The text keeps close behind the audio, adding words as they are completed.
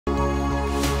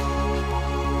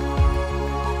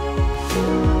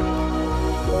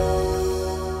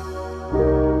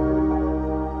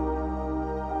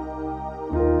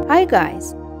Hi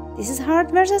guys, this is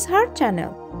Heart vs Heart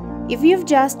channel. If you've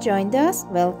just joined us,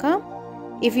 welcome.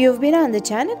 If you've been on the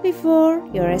channel before,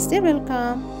 you're still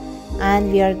welcome.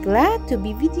 And we are glad to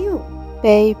be with you.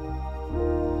 Babe,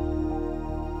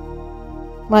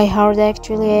 my heart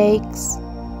actually aches.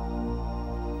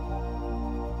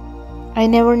 I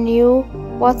never knew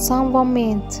what someone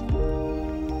meant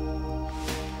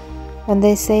when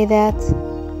they say that,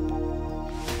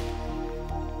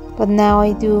 but now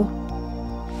I do.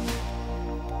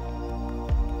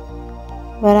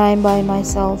 When I'm by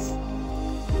myself,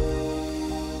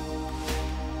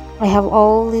 I have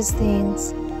all these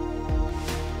things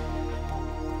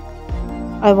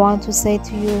I want to say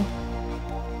to you,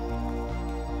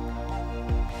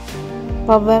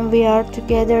 but when we are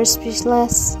together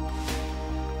speechless,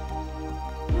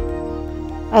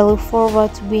 I look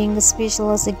forward to being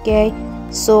speechless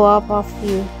again, so up of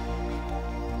you.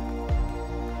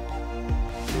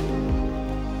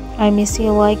 I miss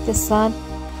you like the sun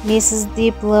misses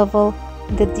deep level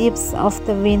in the depths of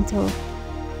the winter.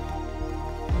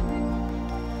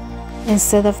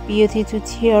 Instead of beauty to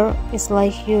tear, it's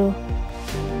like you.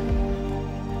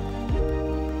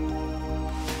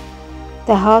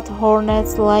 The hot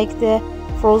hornets like the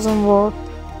frozen world.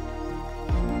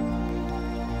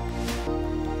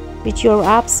 With your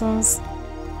absence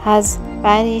has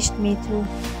banished me too.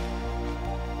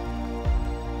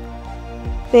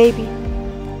 Baby,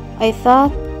 I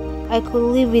thought I could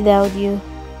live without you,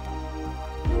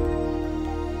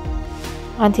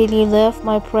 until you left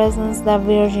my presence the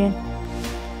virgin.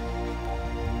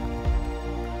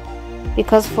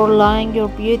 Because for lying, your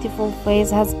beautiful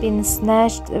face has been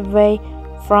snatched away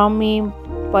from me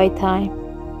by time.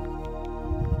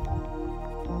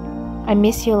 I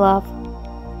miss you, love.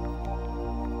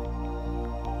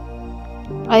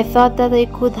 I thought that I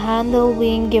could handle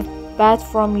being bad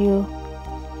from you,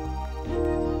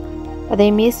 but I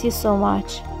miss you so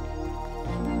much.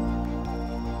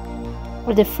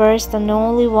 You're the first and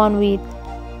only one with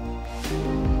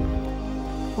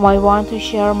whom I want to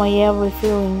share my every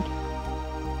feeling.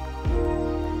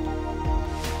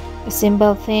 A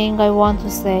simple thing I want to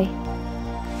say: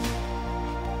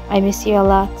 I miss you a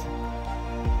lot.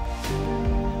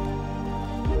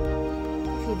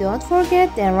 If you don't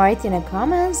forget, then write in the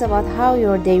comments about how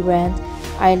your day went.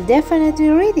 I'll definitely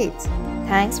read it.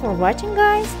 Thanks for watching,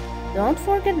 guys. Don't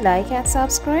forget like and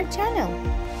subscribe channel.